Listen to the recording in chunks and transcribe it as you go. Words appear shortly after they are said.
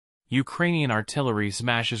Ukrainian artillery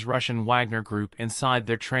smashes Russian Wagner group inside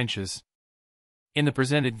their trenches. In the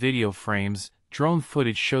presented video frames, drone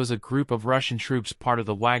footage shows a group of Russian troops, part of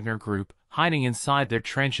the Wagner group, hiding inside their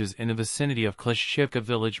trenches in the vicinity of Klishchivka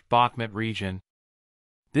village, Bakhmut region.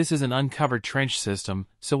 This is an uncovered trench system,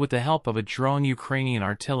 so with the help of a drone, Ukrainian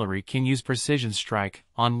artillery can use precision strike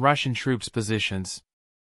on Russian troops' positions.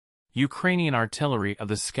 Ukrainian artillery of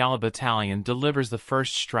the Skala battalion delivers the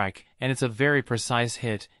first strike, and it's a very precise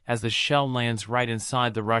hit as the shell lands right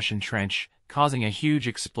inside the Russian trench, causing a huge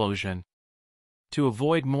explosion. To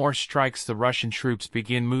avoid more strikes, the Russian troops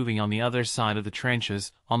begin moving on the other side of the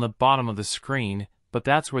trenches, on the bottom of the screen, but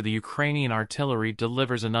that's where the Ukrainian artillery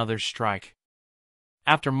delivers another strike.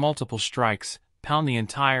 After multiple strikes, pound the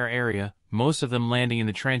entire area, most of them landing in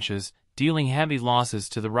the trenches, dealing heavy losses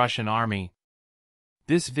to the Russian army.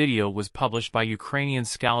 This video was published by Ukrainian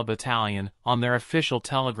Skala Battalion on their official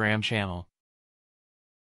Telegram channel.